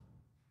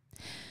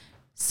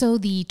So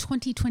the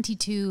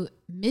 2022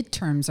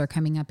 midterms are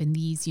coming up in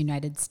these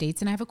United States,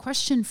 and I have a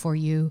question for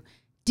you.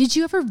 Did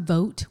you ever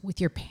vote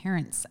with your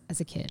parents as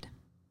a kid?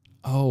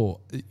 Oh,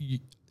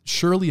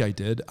 surely I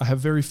did. I have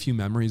very few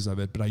memories of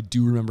it, but I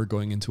do remember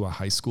going into a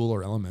high school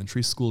or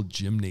elementary school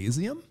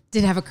gymnasium.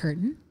 Did it have a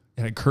curtain?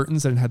 It had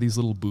curtains and it had these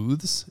little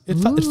booths. It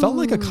felt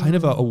like a kind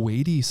of a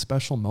weighty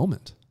special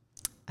moment.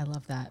 I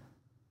love that.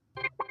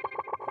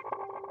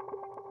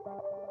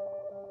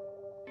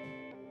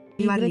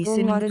 You are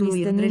listening to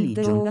Weird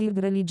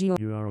Religion.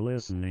 You are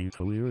listening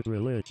to Weird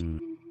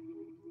Religion.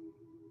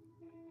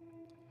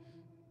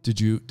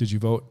 Did you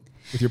vote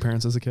with your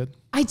parents as a kid?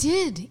 I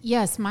did.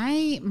 Yes.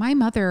 My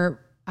mother,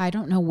 I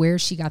don't know where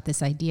she got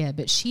this idea,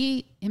 but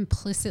she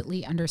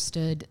implicitly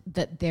understood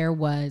that there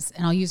was,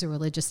 and I'll use a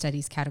religious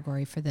studies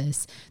category for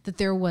this, that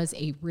there was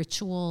a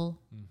ritual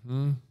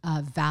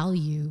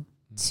value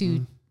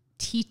to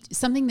teach,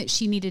 something that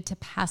she needed to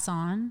pass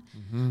on.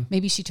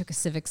 Maybe she took a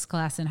civics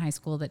class in high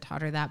school that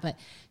taught her that, but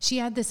she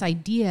had this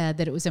idea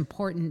that it was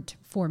important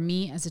for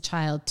me as a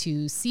child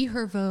to see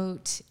her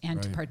vote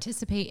and to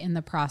participate in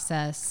the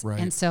process.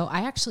 And so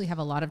I actually have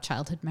a lot of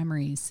childhood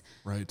memories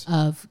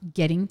of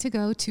getting to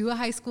go to a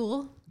high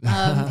school.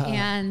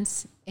 And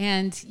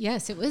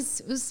yes, it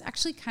was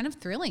actually kind of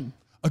thrilling.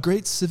 A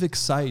great civic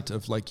site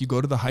of like, you go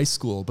to the high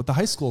school, but the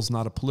high school is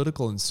not a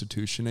political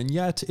institution. And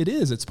yet it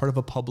is, it's part of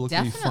a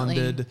publicly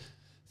funded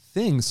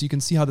thing. So you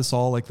can see how this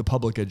all, like the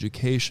public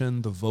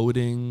education, the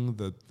voting,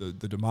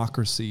 the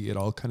democracy, it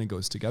all kind of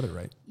goes together,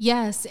 right?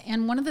 Yes.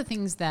 And one of the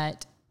things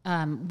that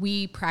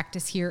we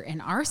practice here in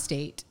our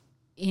state,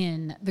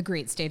 in the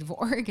great state of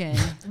Oregon,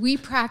 we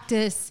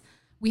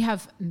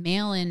have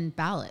mail-in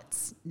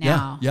ballots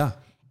now. Yeah.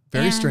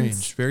 Very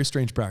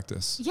strange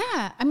practice.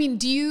 Yeah. I mean,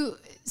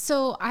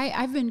 so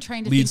I've been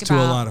trying to leads think about.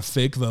 Leads to a lot of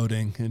fake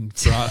voting and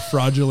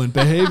fraudulent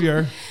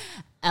behavior.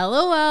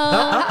 LOL.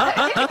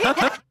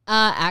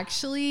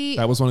 Actually.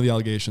 That was one of the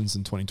allegations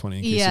in 2020,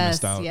 in case you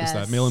missed out, is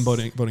that mail-in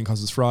voting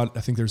causes fraud. I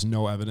think there's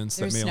no evidence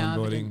that mail-in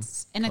voting.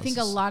 And I think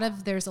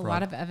there's a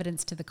lot of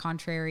evidence to the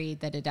contrary,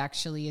 that it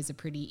actually is a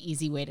pretty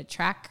easy way to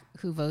track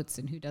who votes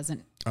and who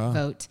doesn't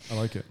vote. I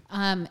like it.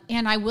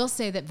 And I will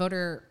say that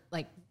voter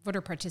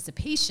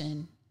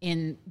participation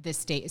in this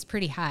state is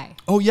pretty high.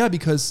 Oh yeah,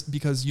 because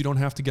you don't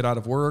have to get out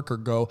of work or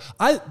go.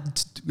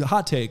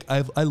 Hot take.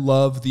 I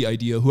love the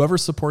idea. Whoever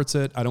supports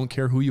it, I don't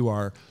care who you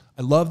are.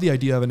 I love the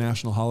idea of a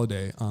national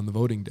holiday on the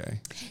voting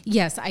day.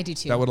 Yes, I do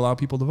too. That would allow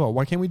people to vote.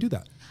 Why can't we do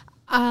that?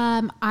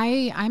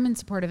 I'm in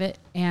support of it,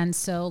 and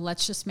so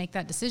let's just make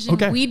that decision.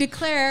 Okay. We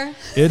declare.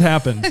 It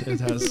happened.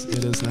 It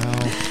is now.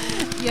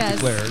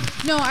 Yes. Declared.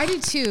 No, I do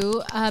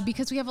too,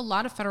 because we have a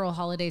lot of federal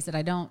holidays that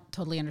I don't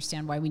totally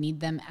understand why we need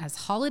them as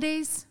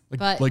holidays.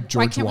 Like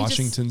George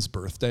Washington's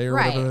birthday or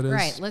whatever it is.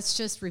 Right. Let's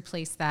just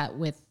replace that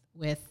with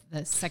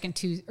the second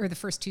Tuesday or the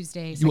first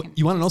Tuesday.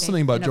 You want to know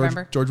something about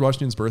George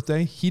Washington's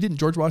birthday?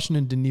 George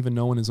Washington didn't even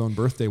know when his own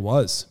birthday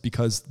was,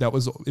 because that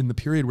was in the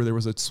period where there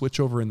was a switch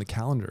over in the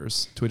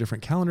calendars to a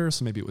different calendar.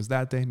 So maybe it was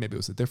that day, maybe it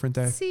was a different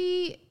day.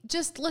 See,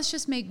 let's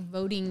just make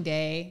voting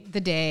day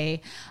the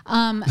day.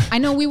 I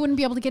know we wouldn't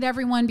be able to get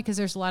everyone because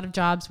there's a lot of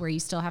jobs where you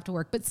still have to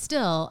work, but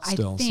I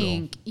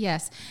think,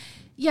 yes.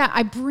 Yeah,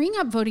 I bring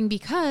up voting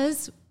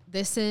because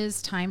this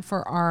is time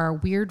for our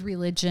Weird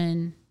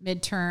Religion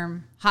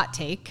midterm hot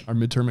take. Our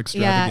midterm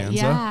extravaganza.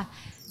 Yeah.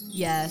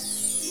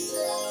 Yes.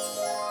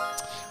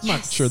 I'm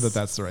not sure that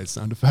that's the right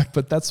sound effect,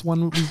 but that's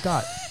one we've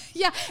got.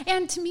 Yeah.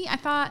 And to me, I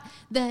thought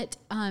that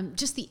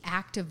just the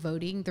act of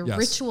voting, the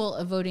ritual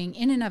of voting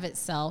in and of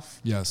itself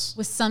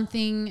was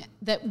something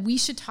that we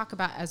should talk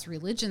about as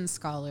religion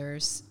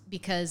scholars,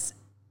 because,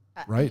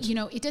 I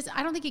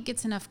don't think it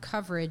gets enough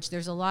coverage.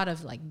 There's a lot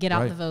of like get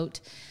out the vote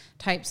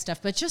type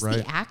stuff, but just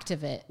the act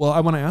of it. Well, I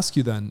want to ask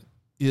you then,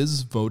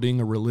 is voting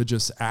a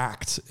religious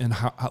act, and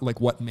how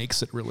what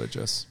makes it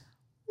religious?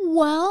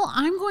 Well,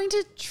 I'm going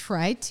to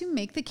try to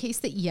make the case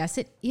that yes,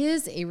 it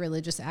is a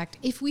religious act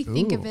if we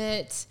think of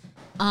it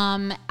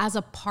as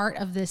a part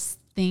of this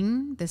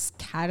thing, this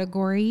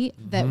category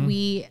that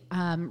we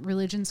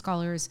religion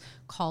scholars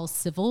call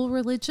civil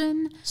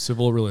religion.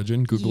 Civil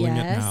religion, Googling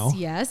it now.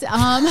 Yes.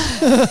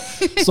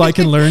 So I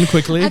can learn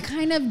quickly. A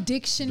kind of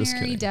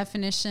dictionary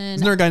definition.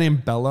 Isn't there a guy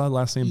named Bella,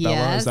 last name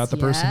Bella? Is that the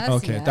person?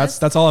 Okay, yes.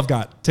 that's all I've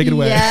got. Take it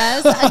away.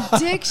 Yes, a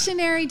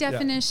dictionary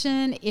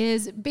definition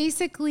is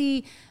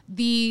basically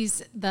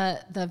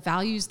the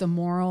values, the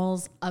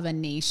morals of a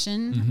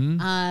nation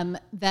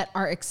that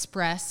are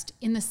expressed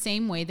in the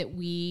same way that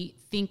we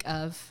think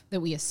of,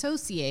 that we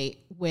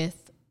associate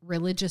with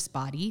religious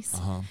bodies.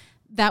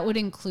 That would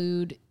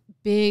include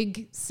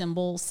big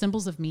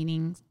symbols of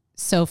meaning.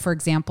 So, for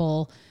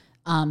example,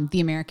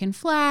 the American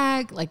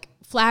flag, like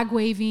flag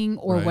waving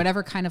or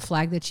whatever kind of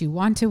flag that you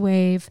want to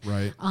wave.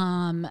 Right.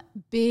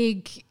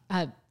 Big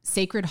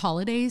sacred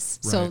holidays.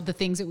 So the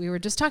things that we were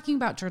just talking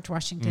about, George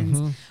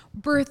Washington's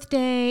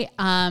birthday,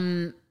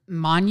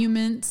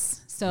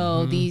 monuments.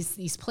 So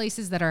these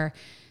places that are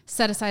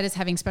set aside as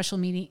having special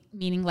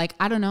meaning, like,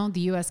 I don't know,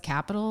 the U.S.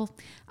 Capitol.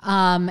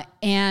 And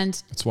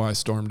that's why I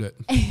stormed it.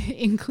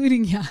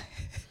 including,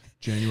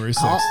 January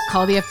 6th.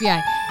 Call the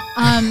FBI.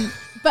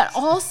 But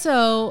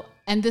also,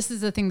 and this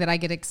is the thing that I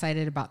get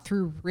excited about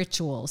through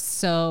rituals.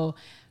 So,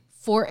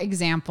 for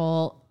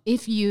example,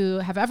 if you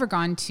have ever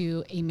gone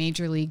to a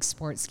major league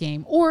sports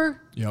game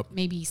or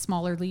maybe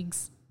smaller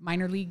leagues,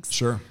 minor leagues.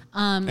 Sure.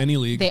 Any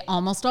league. They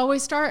almost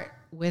always start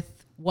with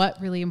what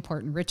really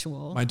important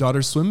ritual? My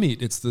daughter's swim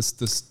meet. It's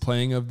this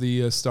playing of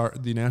the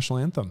national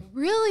anthem.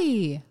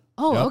 Really?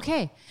 Oh,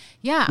 okay.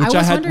 Yeah,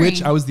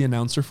 Which I was the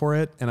announcer for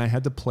it, and I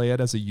had to play it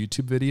as a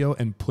YouTube video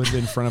and put it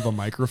in front of a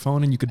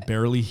microphone, and you could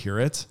barely hear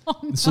it. Oh,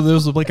 no. So there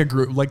was like a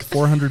group, like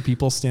 400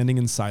 people standing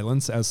in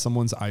silence as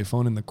someone's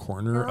iPhone in the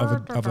corner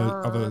of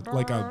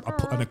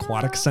an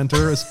aquatic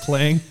center is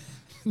playing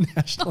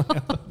national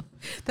anthem.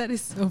 That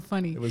is so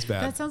funny. It was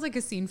bad. That sounds like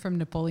a scene from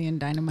Napoleon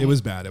Dynamite. It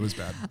was bad.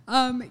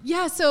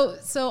 Yeah.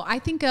 So I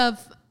think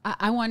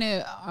I want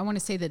to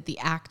say that the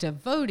act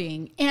of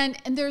voting, and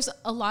there's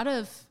a lot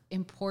of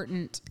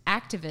important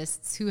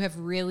activists who have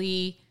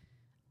really,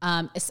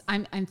 I'm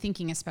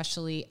thinking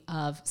especially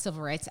of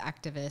civil rights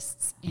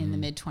activists in the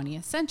mid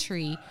 20th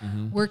century,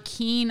 were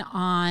keen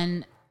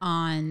on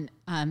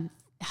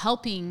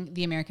helping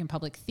the American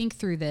public think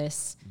through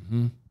this.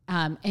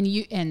 And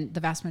the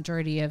vast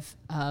majority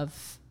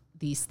of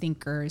these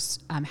thinkers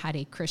had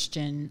a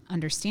Christian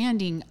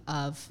understanding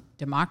of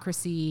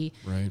democracy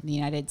in the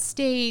United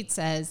States,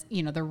 as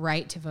the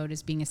right to vote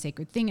as being a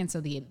sacred thing, and so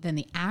then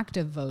the act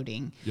of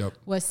voting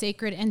was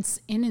sacred and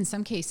in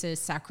some cases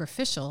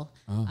sacrificial,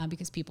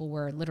 because people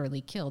were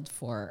literally killed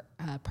for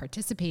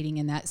participating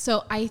in that.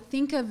 So I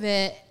think of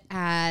it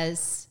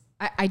as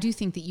I do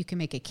think that you can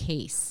make a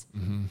case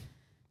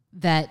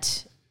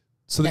that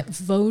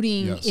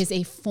voting is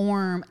a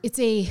form.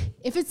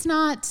 If it's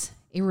not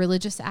a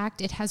religious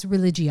act, it has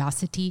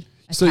religiosity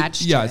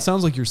attached to it. It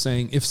sounds like you're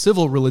saying if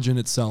civil religion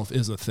itself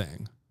is a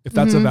thing, if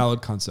that's a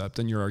valid concept,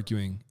 then you're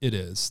arguing it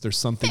is. There's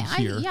something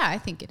here. I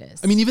think it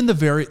is. I mean, even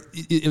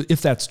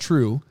if that's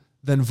true,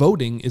 then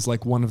voting is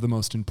like one of the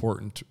most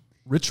important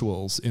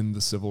rituals in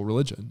the civil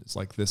religion. It's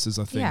like, this is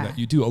a thing that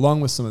you do along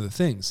with some of the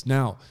things.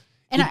 Now,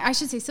 and I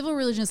should say civil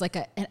religion is like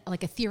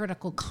a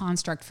theoretical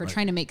construct for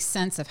trying to make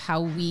sense of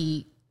how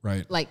we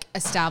like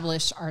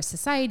establish our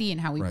society and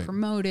how we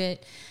promote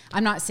it.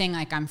 I'm not saying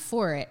like I'm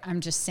for it.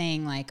 I'm just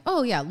saying like,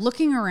 oh yeah,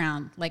 looking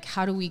around, like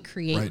how do we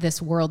create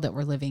this world that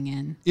we're living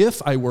in? If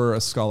I were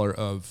a scholar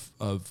of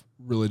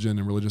religion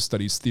and religious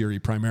studies theory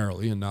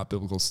primarily and not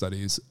biblical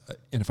studies,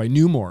 and if I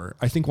knew more,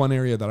 I think one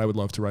area that I would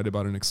love to write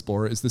about and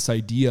explore is this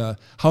idea,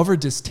 however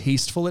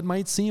distasteful it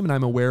might seem, and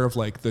I'm aware of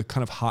like the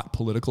kind of hot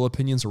political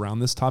opinions around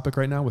this topic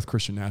right now with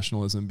Christian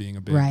nationalism being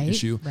a big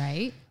issue.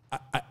 Right.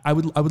 I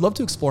would love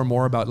to explore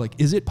more about like,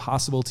 is it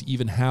possible to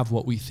even have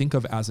what we think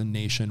of as a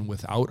nation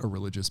without a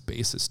religious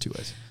basis to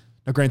it?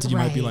 Now, granted, you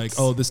might be like,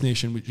 oh, this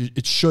nation,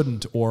 it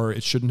shouldn't, or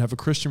it shouldn't have a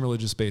Christian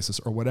religious basis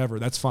or whatever.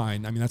 That's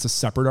fine. I mean, that's a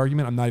separate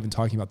argument. I'm not even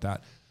talking about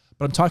that.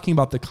 But I'm talking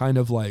about the kind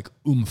of like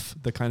oomph,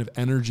 the kind of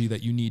energy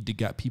that you need to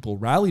get people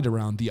rallied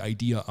around the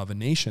idea of a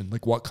nation.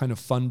 Like what kind of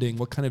funding,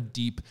 what kind of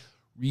deep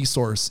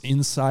resource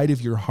inside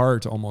of your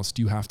heart almost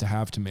you have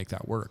to make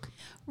that work.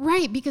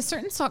 Right, because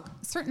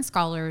certain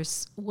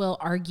scholars will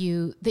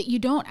argue that you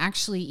don't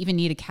actually even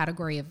need a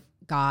category of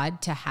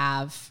God to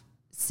have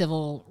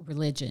civil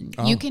religion.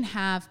 You can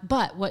have,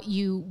 but what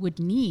you would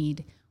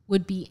need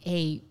would be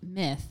a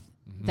myth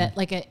that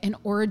like an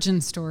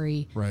origin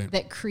story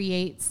that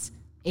creates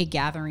a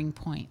gathering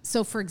point.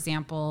 So for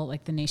example,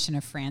 like the nation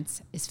of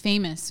France is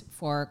famous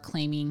for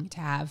claiming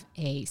to have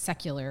a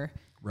secular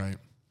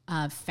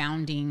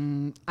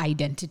founding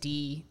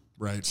identity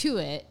to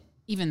it,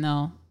 even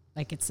though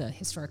like it's a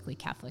historically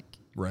Catholic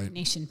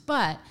nation.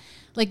 But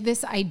like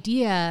this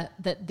idea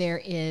that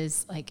there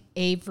is like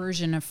a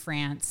version of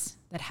France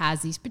that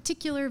has these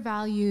particular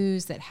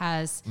values, that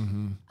has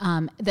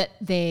that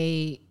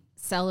they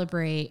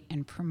celebrate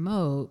and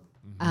promote.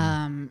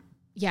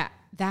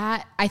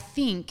 That I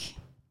think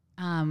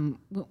when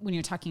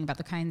you're talking about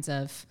the kinds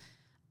of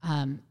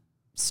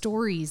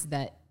stories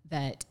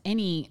that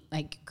any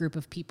like group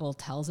of people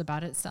tells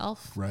about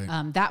itself,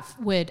 that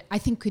would, I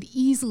think, could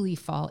easily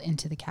fall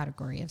into the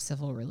category of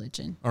civil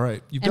religion. All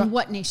right.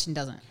 What nation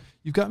doesn't?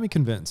 You've got me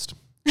convinced.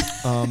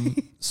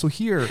 So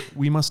here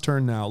we must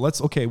turn now.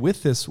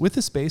 With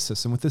this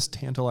basis and with this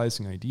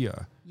tantalizing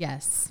idea.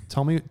 Yes.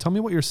 Tell me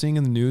what you're seeing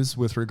in the news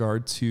with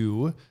regard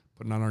to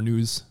putting on our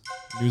news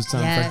sounds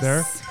right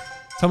there.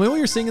 Tell me what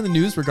you're seeing in the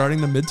news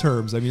regarding the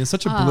midterms. I mean, it's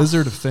such a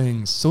blizzard of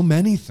things, so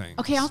many things.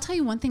 Okay, I'll tell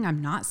you one thing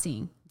I'm not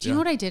seeing. Do you know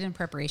what I did in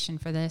preparation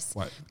for this?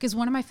 What? Because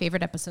one of my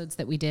favorite episodes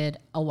that we did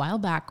a while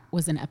back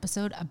was an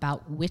episode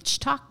about witch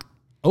talk.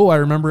 Oh, I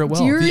remember it well.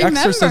 Do you remember?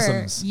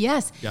 Exorcisms.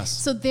 Yes. Yes.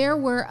 So there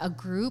were a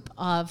group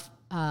of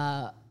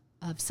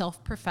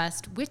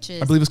self-professed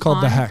witches. I believe it's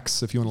called The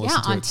Hex, if you want to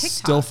listen to on it. TikTok.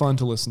 Still fun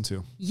to listen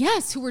to.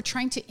 Yes, who were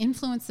trying to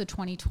influence the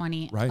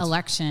 2020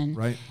 election.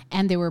 Right.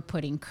 And they were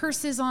putting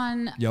curses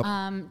on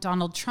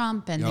Donald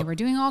Trump, and they were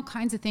doing all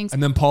kinds of things.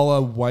 And then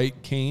Paula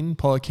White Cain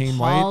was doing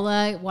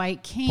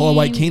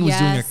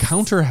a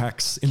counter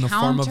hex in the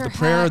form of the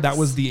prayer. That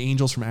was the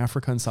angels from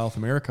Africa and South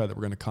America that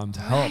were going to come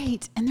to help.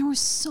 Right. And there was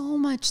so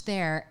much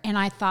there. And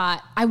I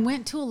thought, I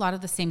went to a lot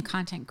of the same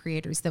content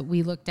creators that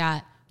we looked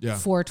at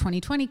for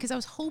 2020, because I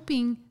was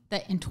hoping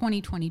that in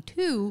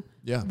 2022,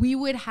 we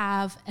would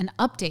have an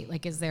update.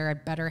 Like, is there a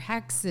better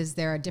hex? Is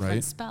there a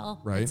different spell?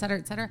 Et cetera,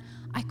 et cetera.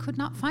 I could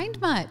not find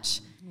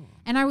much.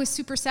 And I was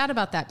super sad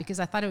about that, because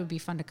I thought it would be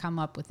fun to come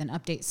up with an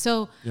update.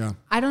 So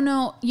I don't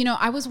know,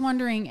 I was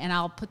wondering, and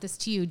I'll put this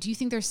to you. Do you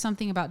think there's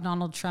something about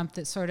Donald Trump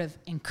that sort of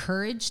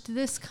encouraged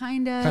this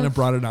kind of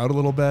brought it out a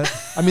little bit?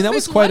 I mean, that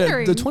was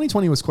the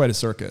 2020 was quite a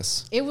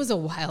circus. It was a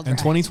wild And ride.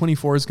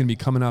 2024 is going to be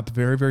coming up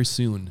very, very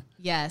soon.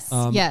 Yes.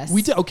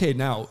 We did. Okay.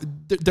 Now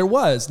there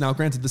was,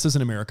 granted, this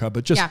isn't America,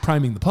 but just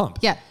priming the pump.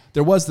 Yeah.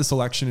 There was this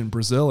election in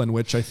Brazil in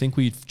which I think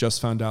we've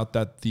just found out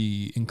that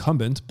the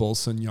incumbent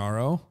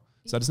Bolsonaro,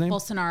 is that his name?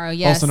 Bolsonaro,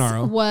 yes.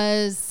 Bolsonaro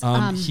was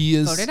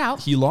voted out.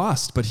 He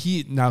lost, but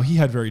he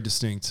has very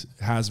distinct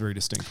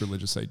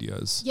religious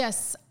ideas.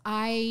 Yes.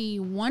 I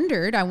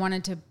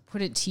wanted to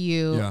put it to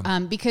you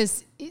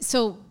because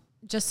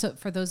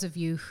for those of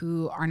you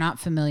who are not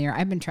familiar,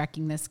 I've been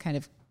tracking this kind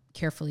of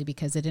carefully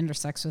because it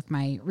intersects with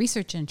my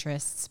research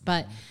interests.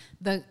 But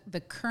the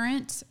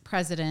current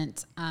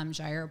president,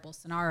 Jair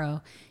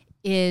Bolsonaro,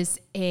 is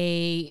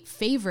a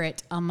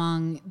favorite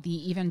among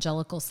the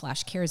evangelical /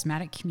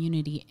 charismatic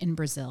community in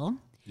Brazil.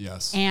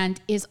 Yes. And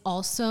is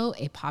also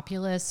a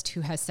populist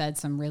who has said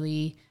some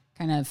really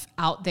kind of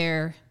out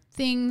there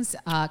things,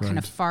 kind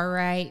of far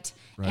right.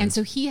 And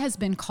so he has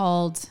been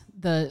called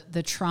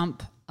the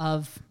Trump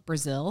of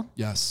Brazil.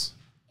 Yes.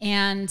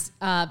 And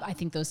I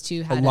think those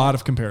two had a lot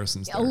of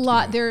comparisons.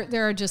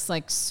 There are just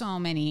like so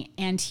many.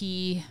 And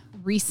he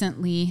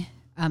recently,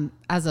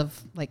 as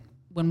of like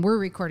when we're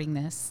recording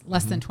this,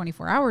 less than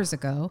 24 hours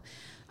ago,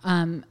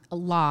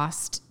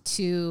 lost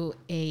to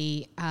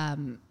a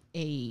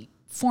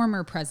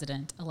former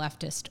president, a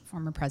leftist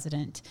former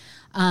president.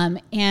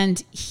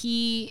 And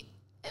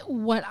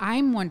what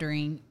I'm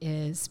wondering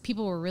is,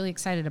 people were really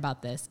excited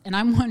about this. And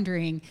I'm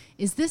wondering,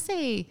 is this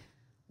a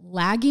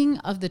lagging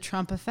of the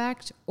Trump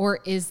effect, or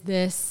is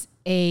this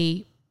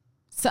a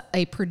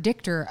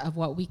predictor of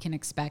what we can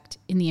expect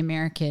in the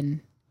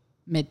American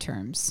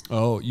midterms?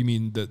 Oh, you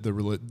mean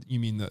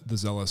the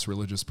zealous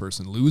religious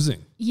person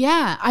losing?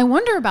 Yeah, I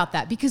wonder about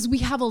that, because we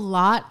have a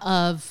lot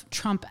of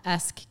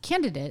Trump-esque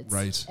candidates,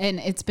 right? And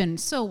it's been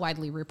so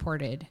widely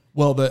reported.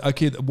 Well, the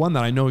one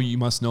that I know you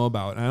must know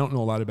about, and I don't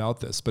know a lot about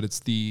this, but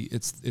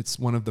it's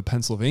one of the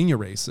Pennsylvania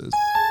races.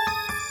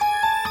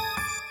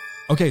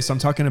 Okay, so I'm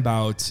talking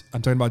about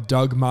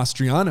Doug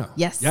Mastriano.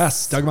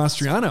 Yes, Doug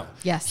Mastriano.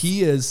 Yes,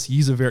 he's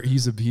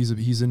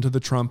into the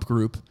Trump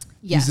group.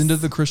 Yes. He's into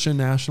the Christian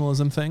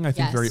nationalism thing, I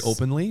think, very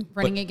openly.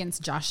 Running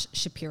against Josh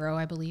Shapiro,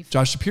 I believe.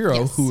 Josh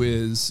Shapiro, who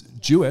is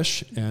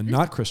Jewish and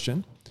not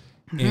Christian,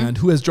 and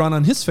who has drawn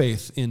on his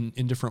faith in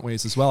different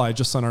ways as well. I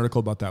just saw an article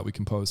about that we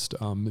can post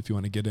if you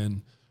want to get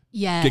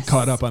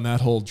caught up on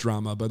that whole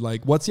drama. But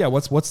like, what's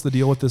the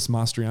deal with this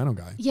Mastriano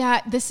guy?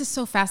 Yeah, this is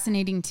so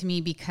fascinating to me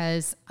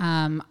because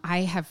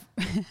I've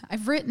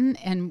written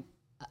and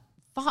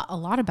thought a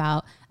lot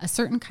about a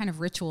certain kind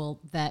of ritual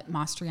that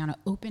Mastriano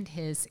opened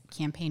his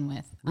campaign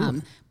with,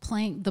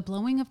 playing the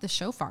blowing of the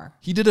shofar.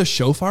 He did a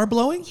shofar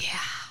blowing? Yeah,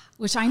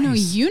 which I know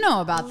you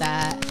know about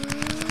that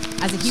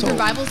as a Hebrew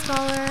Bible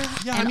scholar.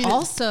 Yeah, and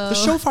also the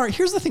shofar.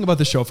 Here's the thing about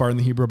the shofar in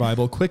the Hebrew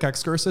Bible. Quick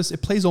excursus: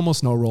 it plays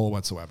almost no role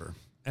whatsoever.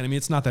 And I mean,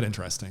 it's not that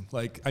interesting.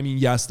 Like, I mean,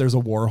 yes, there's a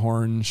war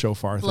horn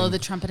shofar blow thing. The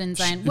trumpet in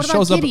Zion. What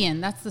about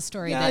Gideon? That's the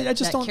story that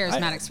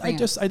charismatics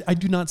bring up. I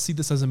do not see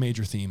this as a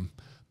major theme.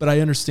 But I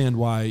understand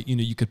why,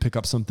 you could pick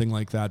up something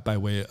like that by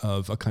way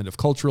of a kind of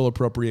cultural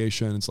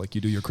appropriation. It's like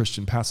you do your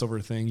Christian Passover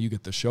thing, you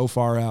get the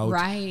shofar out,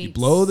 you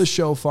blow the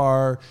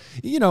shofar.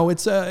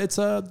 It's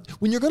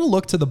when you're going to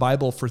look to the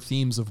Bible for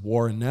themes of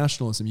war and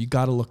nationalism, you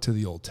got to look to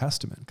the Old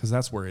Testament, because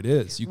that's where it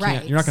is. You're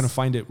not going to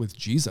find it with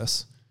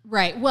Jesus.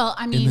 Right. Well,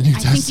 I mean,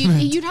 I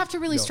think you'd have to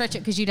really stretch it,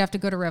 because you'd have to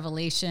go to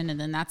Revelation, and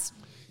then that's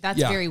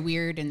very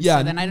weird. And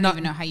so then I don't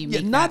even know how you make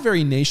that. Not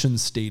very nation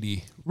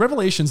statey.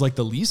 Revelation's like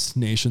the least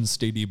nation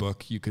statey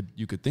book you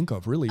could think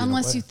of, really.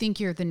 Unless you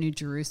think you're the New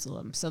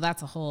Jerusalem. So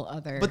that's a whole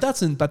other. But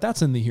that's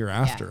in the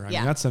hereafter. I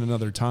mean, that's in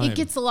another time. It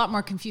gets a lot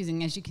more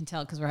confusing, as you can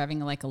tell, because we're having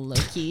like a low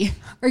key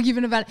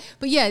argument about it.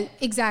 But yeah,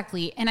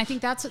 exactly. And I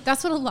think that's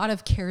what a lot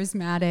of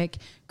charismatic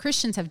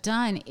Christians have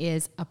done,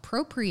 is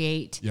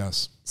appropriate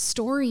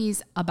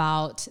stories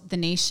about the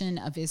nation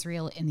of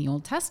Israel in the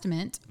Old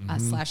Testament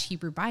 /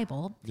 Hebrew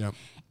Bible,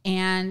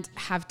 and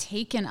have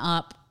taken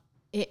up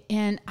it.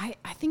 And I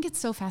think it's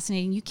so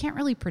fascinating. You can't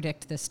really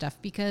predict this stuff,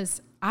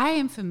 because I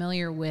am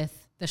familiar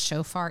with the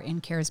shofar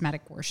in charismatic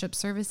worship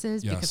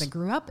services because I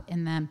grew up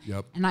in them.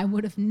 And I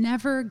would have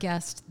never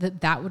guessed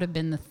that would have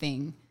been the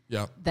thing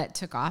that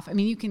took off. I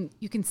mean,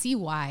 you can see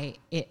why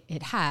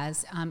it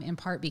has, in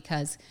part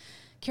because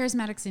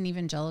charismatics and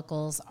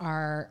evangelicals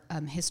are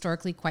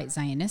historically quite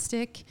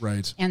Zionistic.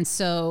 Right. And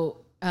so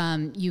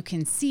you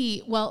can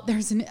see, well,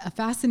 there's a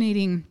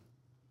fascinating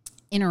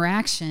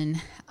interaction,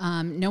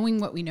 knowing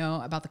what we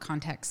know about the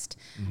context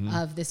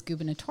of this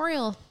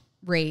gubernatorial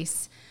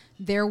race.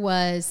 There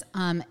was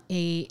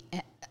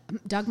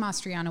Doug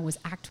Mastriano was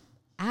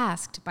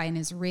asked by an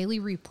Israeli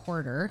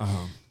reporter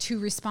to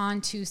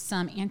respond to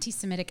some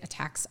anti-Semitic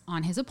attacks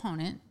on his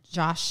opponent,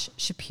 Josh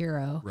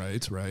Shapiro.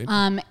 Right.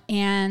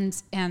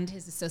 And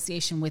his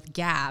association with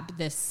Gab,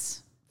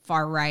 this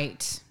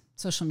far-right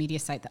social media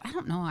site that I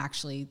don't know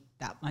actually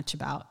that much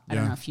about. I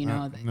don't know if you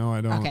know that. No,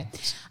 I don't. Okay.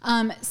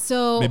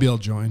 So maybe I'll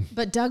join.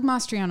 But Doug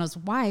Mastriano's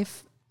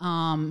wife,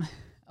 oh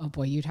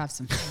boy, you'd have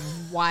some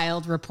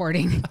wild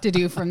reporting to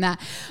do from that.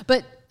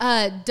 But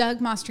Doug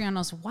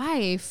Mastriano's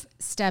wife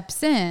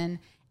steps in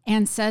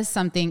and says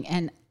something,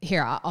 and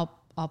here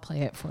I'll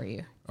play it for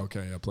you.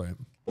 Okay, I'll play it.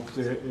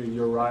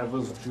 Your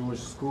rivals, Jewish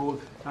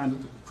school,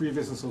 and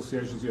previous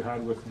associations you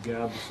had with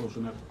Gab,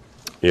 social network.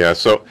 Yeah,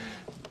 so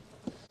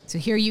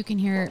here you can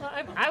hear.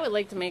 I would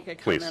like to make a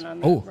comment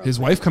on that. Oh, his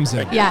wife comes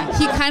in. Yeah,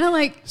 he kind of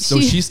like.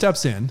 So she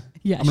steps in.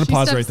 Yeah, I'm going to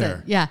pause steps right there.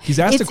 in. Yeah, he's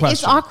asked a question.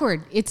 It's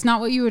awkward. It's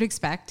not what you would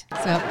expect.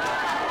 So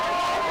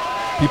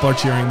people are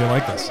cheering. They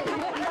like this.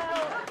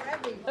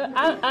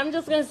 I'm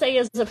just going to say,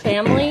 as a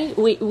family,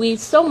 we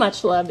so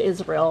much love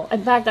Israel.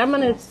 In fact, I'm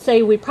going to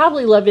say we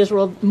probably love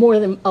Israel more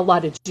than a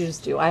lot of Jews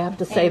do. I have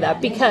to say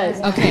that because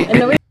and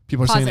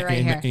people are Pause saying it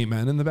right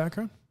amen in the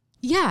background.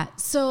 Yeah.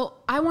 So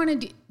I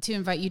wanted to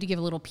invite you to give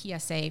a little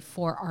PSA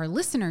for our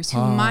listeners who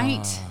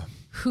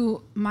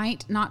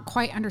might not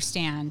quite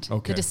understand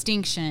the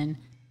distinction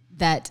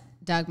that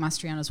Doug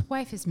Mastriano's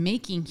wife is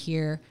making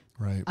here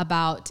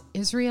about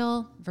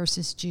Israel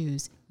versus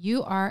Jews.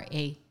 You are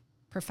a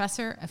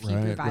professor of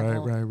Hebrew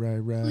Bible.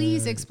 Right.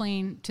 Please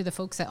explain to the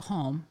folks at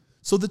home.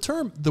 So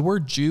the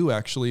word Jew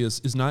actually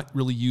is not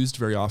really used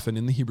very often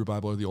in the Hebrew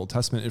Bible or the Old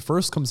Testament. It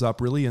first comes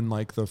up really in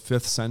like the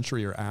 5th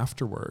century or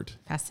afterward.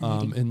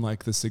 Fascinating. In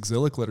like this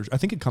exilic literature. I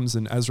think it comes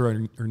in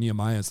Ezra or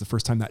Nehemiah is the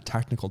first time that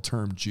technical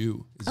term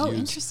Jew is used.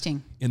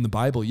 Interesting. In the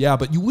Bible. Yeah,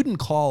 but you wouldn't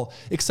call,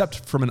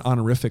 except from an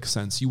honorific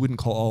sense, you wouldn't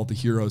call all the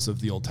heroes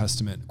of the Old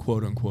Testament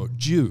quote unquote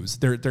Jews.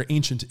 They're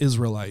ancient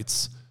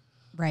Israelites.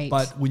 Right.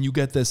 But when you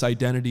get this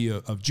identity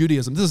of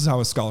Judaism, this is how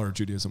a scholar of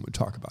Judaism would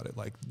talk about it.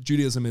 Like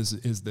Judaism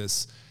is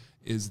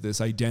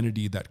this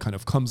identity that kind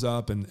of comes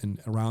up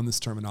and around this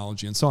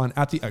terminology and so on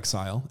at the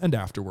exile and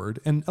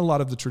afterward. And a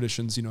lot of the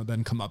traditions,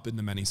 then come up in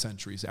the many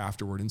centuries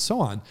afterward and so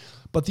on.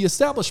 But the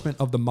establishment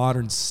of the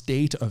modern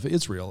state of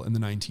Israel in the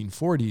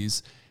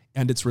 1940s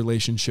and its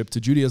relationship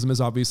to Judaism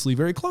is obviously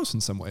very close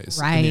in some ways.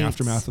 Right. In the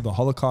aftermath of the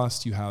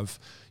Holocaust, you have,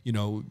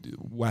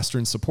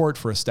 Western support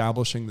for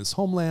establishing this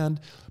homeland,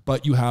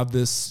 but you have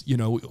this,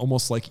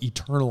 almost like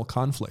eternal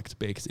conflict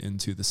baked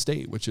into the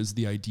state, which is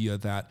the idea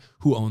that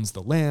who owns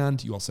the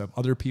land. You also have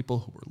other people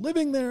who were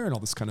living there and all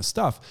this kind of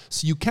stuff.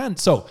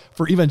 So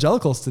for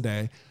evangelicals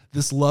today,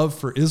 this love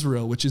for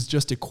Israel, which is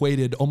just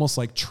equated almost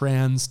like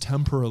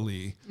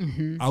trans-temporally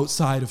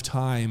outside of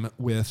time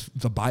with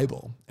the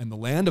Bible and the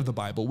land of the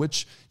Bible,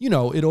 which,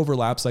 it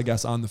overlaps, I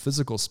guess, on the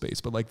physical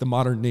space. But like the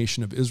modern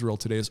nation of Israel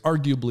today is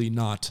arguably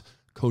not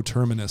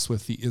coterminous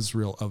with the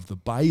Israel of the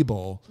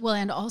Bible. Well,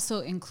 and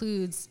also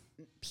includes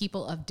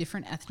people of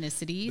different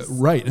ethnicities,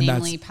 right? And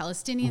namely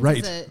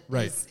Palestinians,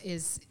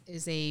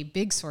 is a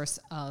big source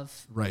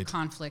of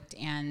conflict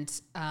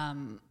and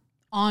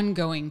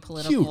ongoing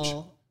political.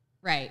 Huge.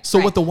 Right. So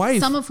what the wife...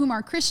 Some of whom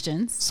are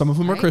Christians.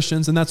 Are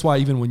Christians. And that's why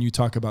even when you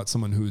talk about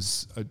someone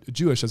who's a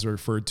Jewish, as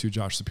referred to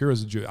Josh Shapiro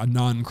as a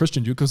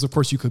non-Christian Jew, because of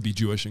course you could be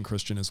Jewish and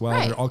Christian as well.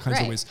 There are all kinds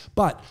of ways.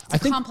 But I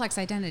think complex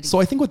identity. So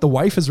I think what the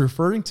wife is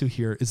referring to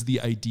here is the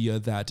idea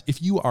that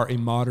if you are a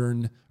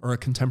modern or a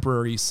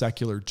contemporary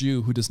secular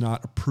Jew who does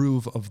not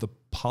approve of the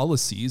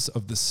policies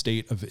of the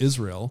state of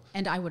Israel...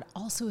 And I would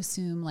also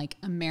assume like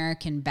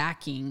American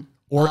backing...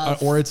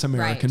 Or it's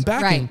American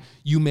backing.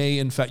 You may,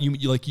 in fact,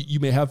 you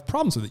may have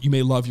problems with it. You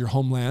may love your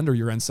homeland or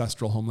your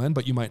ancestral homeland,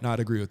 but you might not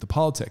agree with the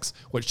politics.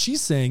 What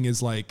she's saying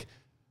is like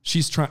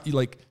she's trying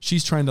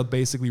to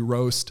basically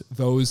roast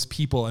those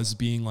people as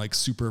being like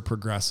super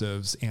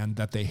progressives and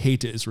that they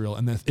hate Israel,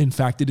 and that in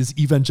fact it is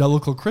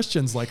evangelical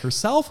Christians like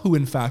herself who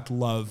in fact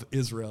love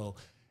Israel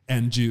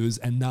and Jews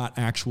and not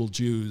actual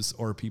Jews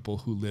or people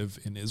who live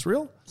in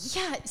Israel.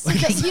 Yeah. So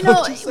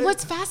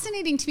what's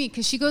fascinating to me,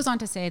 because she goes on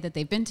to say that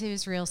they've been to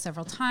Israel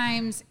several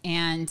times.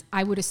 And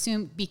I would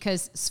assume,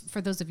 because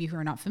for those of you who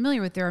are not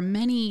familiar with, there are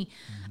many,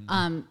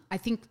 I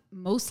think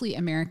mostly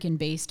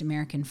American-based,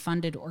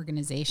 American-funded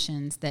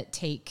organizations that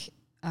take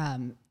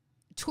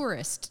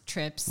tourist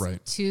trips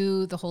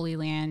to the Holy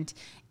Land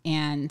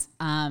and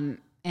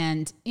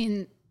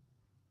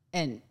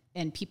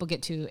people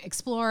get to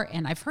explore.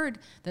 And I've heard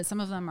that some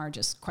of them are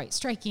just quite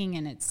striking,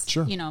 and it's,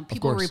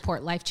 people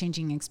report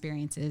life-changing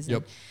experiences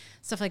and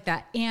stuff like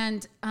that.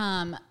 And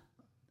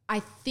I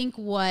think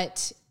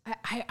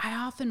I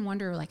often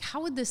wonder, like,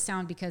 how would this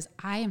sound? Because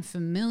I am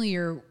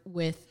familiar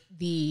with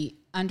the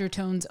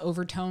undertones,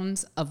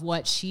 overtones of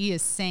what she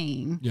is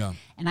saying. Yeah.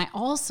 And I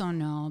also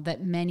know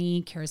that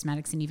many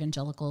charismatics and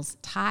evangelicals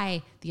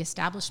tie the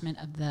establishment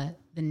of the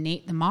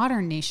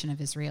modern nation of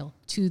Israel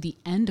to the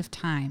end of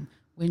time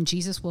when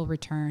Jesus will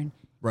return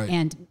Right.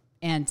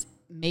 and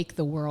make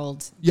the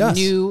world Yes.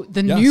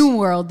 new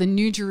world, the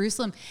new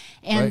Jerusalem.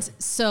 And Right.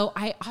 so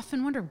I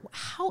often wonder,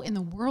 how in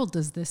the world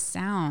does this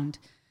sound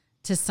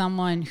to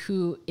someone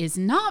who is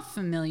not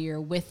familiar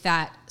with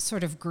that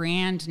sort of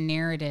grand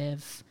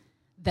narrative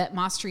that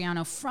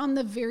Mastriano, from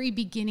the very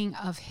beginning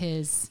of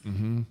his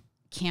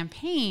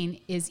campaign,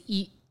 is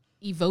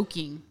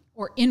evoking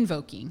or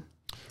invoking?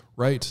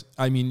 Right.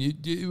 I mean,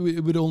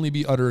 it would only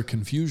be utter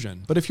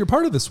confusion. But if you're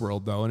part of this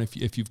world, though, and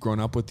if you've grown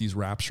up with these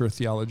rapture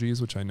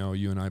theologies, which I know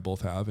you and I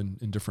both have in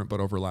different but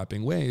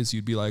overlapping ways,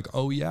 you'd be like,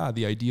 oh, yeah,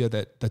 the idea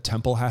that the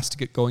temple has to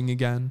get going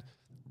again.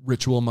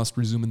 Ritual must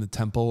resume in the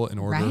temple in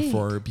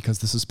order because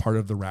this is part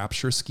of the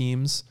rapture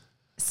schemes.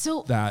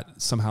 So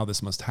that somehow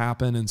this must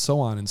happen and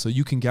so on. And so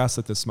you can guess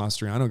that this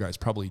Mastriano guy is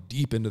probably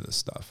deep into this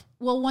stuff.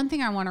 Well, one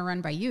thing I want to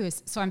run by you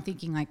is, so I'm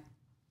thinking like,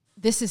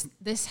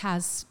 this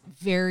has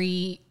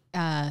very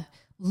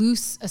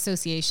loose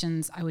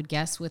associations, I would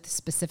guess, with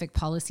specific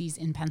policies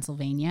in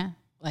Pennsylvania.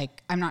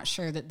 Like, I'm not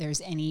sure that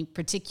there's any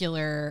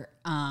particular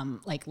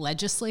like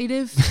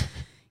legislative,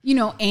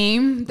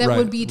 aim that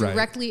would be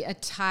directly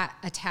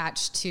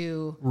attached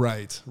to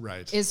right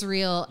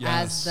Israel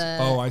as the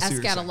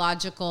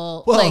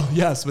eschatological. Well,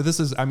 yes, but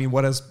this is, I mean,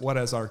 what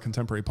has our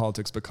contemporary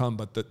politics become?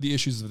 But the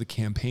issues of the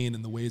campaign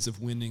and the ways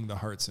of winning the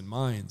hearts and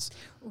minds,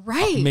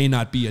 may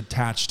not be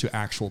attached to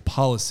actual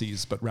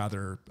policies, but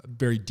rather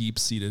very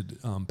deep-seated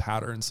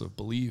patterns of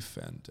belief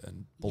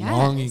and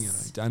belonging and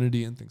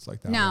identity and things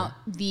like that. Now,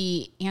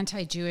 the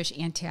anti-Jewish,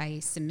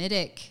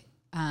 anti-Semitic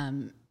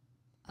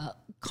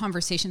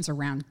conversations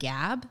around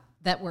Gab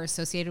that were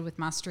associated with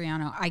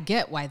Mastriano, I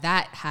get why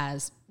that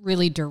has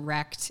really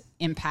direct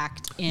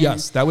impact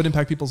yes, that would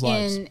impact people's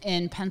lives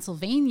in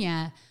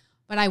Pennsylvania.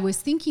 But I was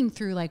thinking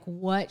through like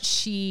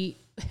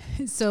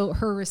so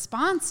her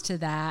response to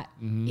that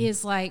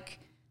is like,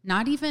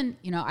 not even,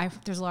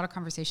 there's a lot of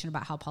conversation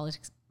about how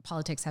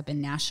politics have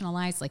been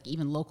nationalized, like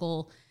even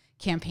local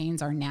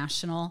campaigns are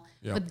national,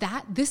 but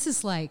this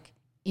is like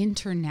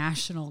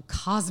international,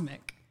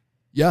 cosmic.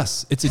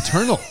 Yes, it's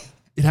eternal.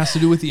 It has to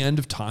do with the end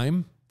of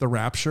time, the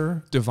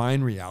rapture,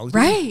 divine reality.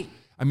 Right.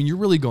 I mean, you're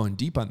really going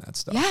deep on that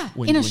stuff. Yeah,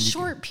 in a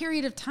short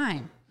period of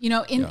time.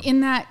 In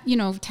that,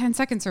 10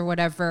 seconds or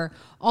whatever,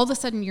 all of a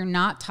sudden you're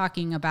not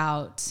talking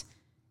about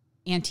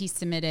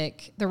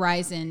anti-Semitic, the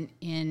rise in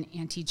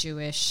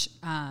anti-Jewish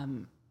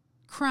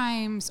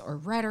crimes or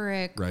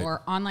rhetoric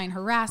or online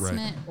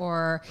harassment,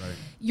 or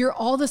you're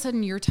all of a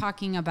sudden you're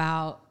talking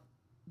about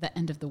the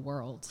end of the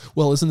world.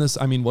 Well,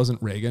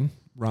 wasn't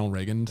Ronald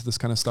Reagan into this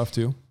kind of stuff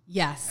too?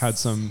 Yes. Had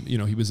some,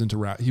 he was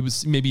into he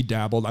was maybe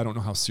dabbled, I don't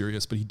know how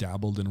serious, but he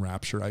dabbled in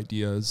rapture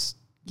ideas.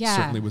 Yeah.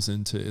 Certainly was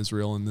into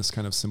Israel and this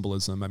kind of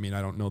symbolism. I mean,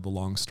 I don't know the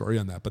long story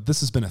on that, but this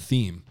has been a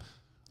theme.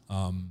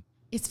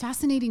 It's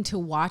fascinating to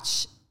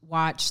watch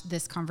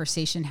this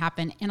conversation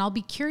happen. And I'll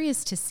be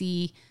curious to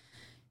see,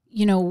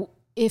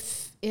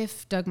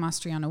 if Doug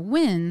Mastriano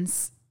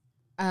wins,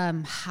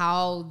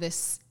 how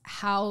this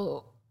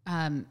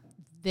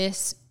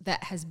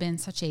that has been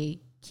such a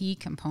key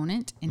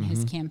component in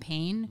his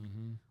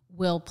campaign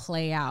will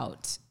play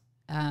out.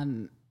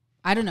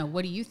 I don't know.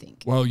 What do you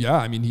think? Well, yeah.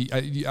 I mean,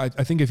 I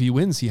think if he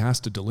wins, he has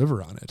to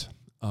deliver on it.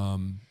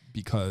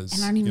 Because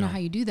and I don't even know how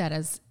you do that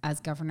as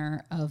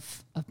governor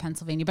of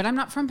Pennsylvania, but I'm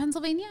not from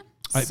Pennsylvania.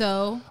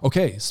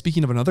 Okay.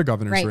 Speaking of another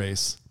governor's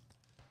race,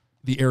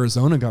 the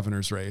Arizona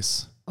governor's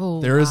race.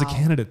 Oh, there is a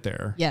candidate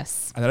there.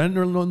 Yes. That I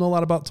didn't know a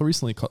lot about until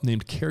recently,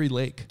 named Kari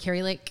Lake.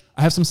 Kari Lake.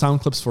 I have some sound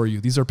clips for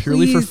you. These are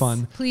purely for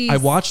fun. Please. I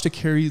watched a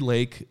Kari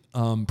Lake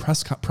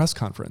press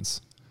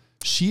conference.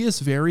 She is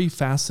very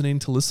fascinating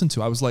to listen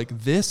to. I was like,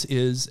 this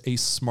is a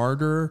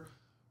smarter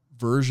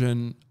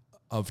version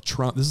of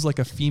Trump. This is like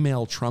a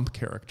female Trump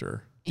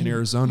character in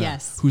Arizona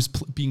who's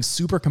being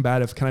super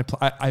combative. Can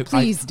I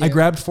Please do. I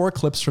grabbed 4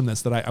 clips from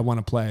this that I want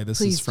to play. This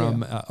Please is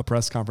from a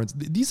press conference.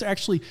 These are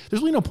actually,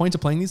 there's really no point to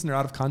playing these and they're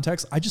out of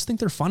context. I just think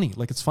they're funny.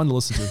 Like, it's fun to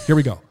listen to. Here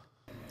we go.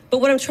 But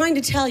what I'm trying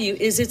to tell you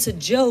is it's a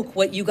joke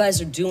what you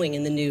guys are doing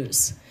in the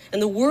news.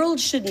 And the world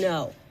should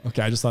know.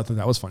 Okay, I just thought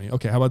that was funny.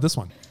 Okay, how about this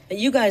one? That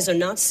you guys are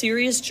not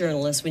serious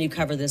journalists when you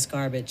cover this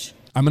garbage.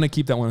 I'm going to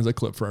keep that one as a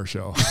clip for our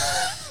show.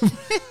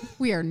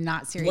 We are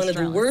not serious One of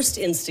journalists. the worst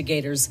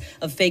instigators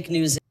of fake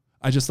news.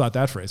 I just thought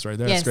that phrase right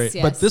there. Yes, That's great.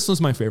 yes. But this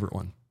was my favorite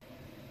one.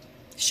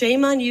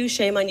 Shame on you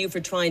for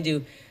trying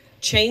to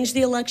change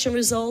the election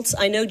results.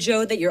 I know,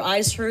 Joe, that your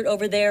eyes hurt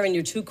over there and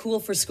you're too cool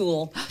for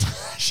school.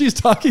 She's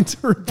talking to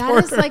her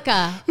That is like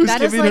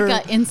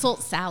a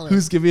insult salad.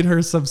 Who's giving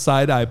her some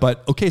side eye.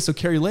 But okay, so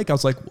Kari Lake, I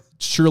was like,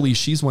 surely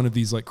she's one of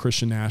these like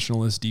Christian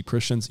nationalists, deep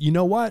Christians. You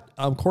know what?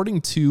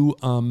 According to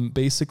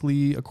NBC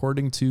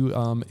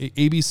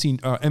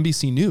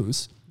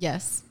News.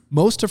 Yes.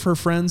 Most of her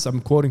friends,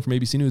 I'm quoting from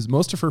ABC News,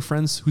 most of her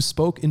friends who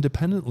spoke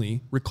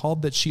independently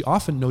recalled that she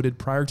often noted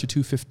prior to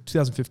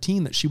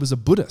 2015 that she was a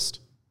Buddhist.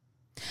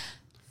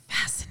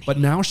 Fascinating. But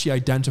now she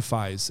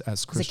identifies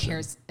as Christian.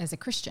 As a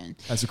Christian.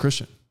 As a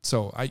Christian.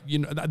 So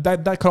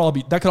that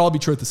could all be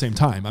true at the same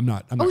time. I'm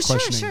not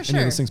questioning any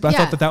of those things, but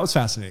I thought that was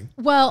fascinating.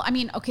 Well, I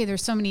mean, okay,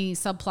 there's so many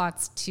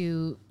subplots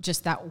to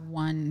just that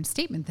one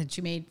statement that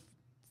you made.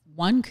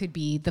 One could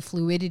be the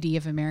fluidity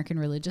of American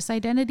religious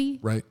identity.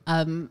 Right.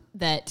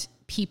 That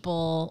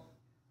people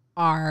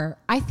are,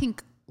 I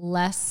think,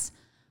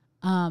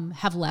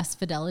 have less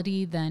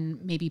fidelity than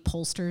maybe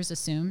pollsters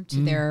assume to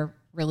their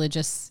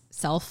religious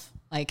self.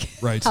 Like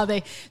right.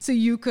 So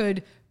you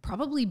could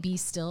probably be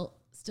still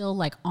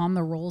like on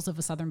the rolls of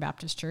a Southern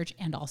Baptist church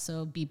and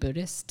also be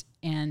Buddhist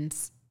and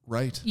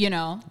right.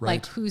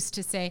 Like who's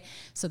to say?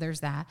 So there's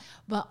that.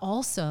 But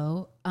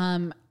also,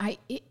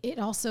 it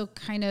also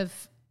kind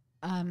of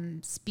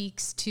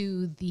speaks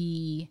to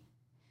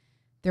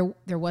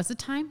there was a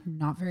time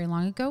not very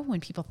long ago when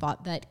people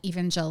thought that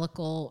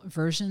evangelical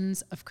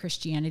versions of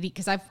Christianity,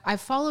 because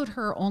I've followed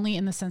her only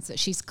in the sense that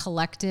she's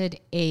collected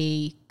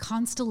a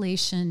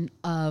constellation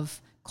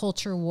of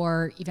culture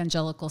war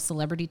evangelical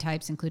celebrity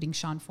types, including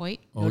Sean Foyt,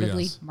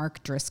 notably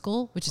Mark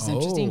Driscoll, which is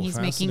interesting. He's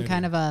making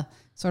kind of a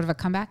sort of a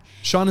comeback.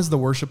 Sean is the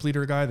worship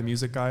leader guy, the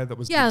music guy that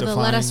was the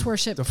Let Us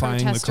Worship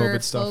defying the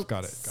COVID stuff.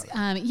 Folks.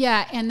 Got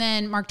it. And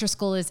then Mark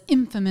Driscoll is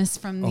infamous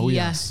from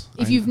the.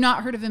 If you've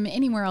not heard of him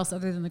anywhere else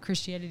other than the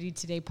Christianity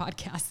Today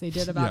podcast they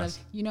did about him,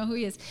 you know who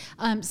he is.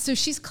 So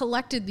she's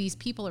collected these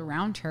people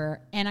around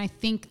her, and I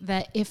think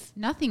that if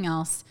nothing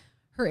else,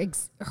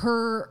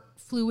 her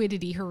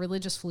fluidity, her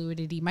religious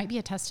fluidity, might be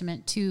a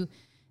testament to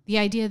the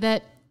idea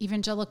that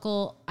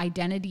evangelical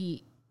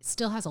identity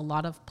still has a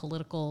lot of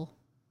political,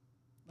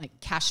 like,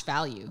 cash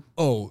value.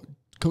 Oh,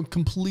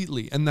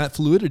 completely. And that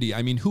fluidity,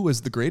 I mean, who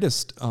was the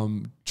greatest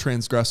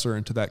transgressor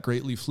into that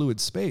greatly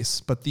fluid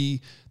space? But the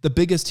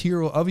biggest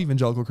hero of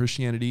evangelical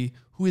Christianity,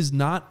 who is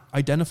not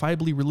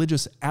identifiably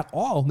religious at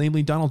all,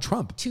 namely Donald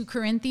Trump. 2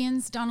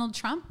 Corinthians, Donald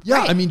Trump? Yeah,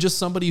 right. I mean, just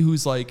somebody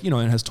who's like,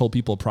 and has told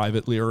people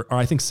privately, or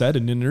I think said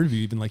in an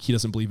interview even, like, he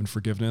doesn't believe in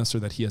forgiveness or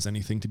that he has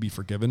anything to be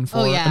forgiven for.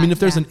 I mean, if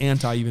there's an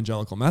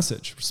anti-evangelical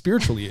message,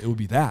 spiritually, it would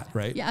be that,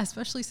 right? Yeah,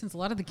 especially since a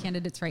lot of the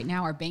candidates right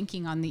now are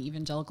banking on the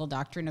evangelical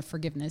doctrine of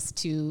forgiveness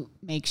to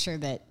make sure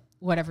that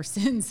whatever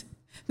sins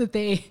that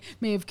they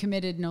may have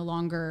committed no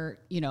longer,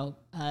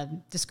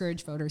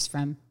 discourage voters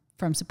from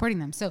supporting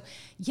them. So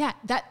yeah,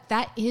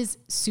 that is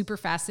super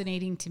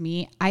fascinating to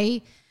me.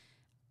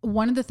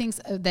 One of the things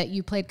that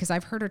you played, because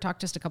I've heard her talk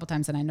just a couple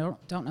times and I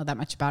don't know that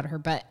much about her,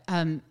 but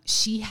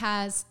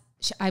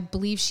I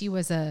believe she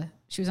was on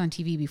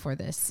TV before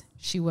this.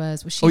 She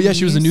was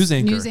she was a news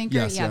anchor. News anchor?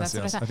 Yes, that's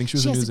what I yes. thought. I think she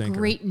was a news anchor. She has a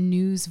great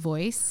news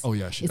voice. Oh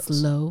yeah, she does.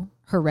 It's low.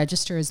 Her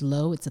register is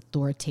low. It's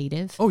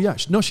authoritative. Oh yeah.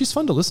 No, she's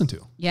fun to listen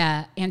to.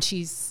 Yeah. And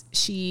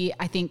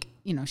I think,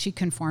 she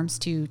conforms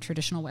to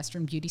traditional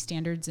Western beauty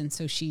standards. And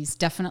so she's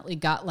definitely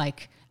got,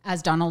 like,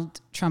 as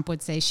Donald Trump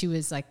would say, she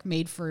was like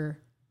made for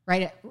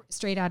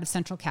straight out of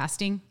central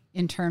casting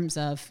in terms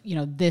of,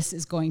 this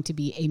is going to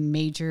be a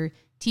major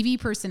TV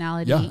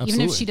personality. Yeah,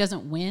 even if she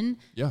doesn't win,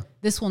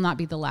 this will not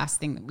be the last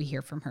thing that we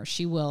hear from her.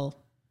 She'll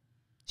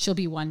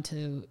be one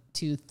to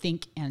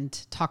think and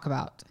talk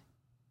about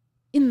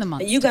in the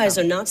months. You guys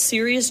are not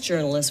serious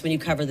journalists when you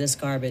cover this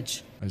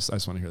garbage. I just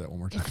want to hear that one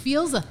more time. It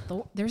feels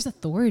there's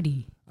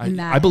authority in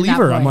that. I believe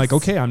her. Voice. I'm like,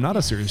 okay, I'm not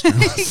a serious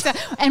journalist.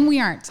 And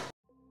we aren't.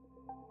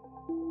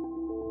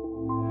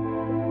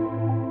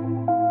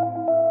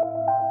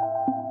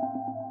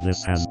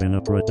 This has been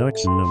a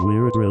production of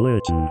Weird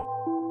Religion.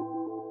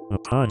 A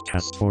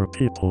podcast for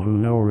people who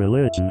know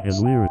religion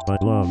is weird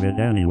but love it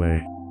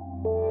anyway.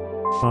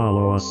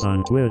 Follow us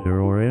on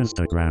Twitter or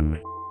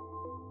Instagram.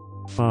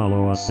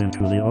 Follow us into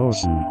the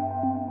ocean.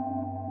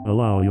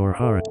 Allow your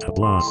heart to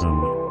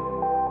blossom.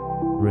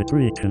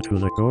 Retreat into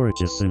the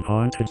gorgeous and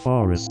haunted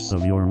forests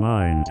of your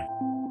mind.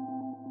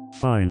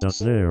 Find us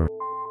there.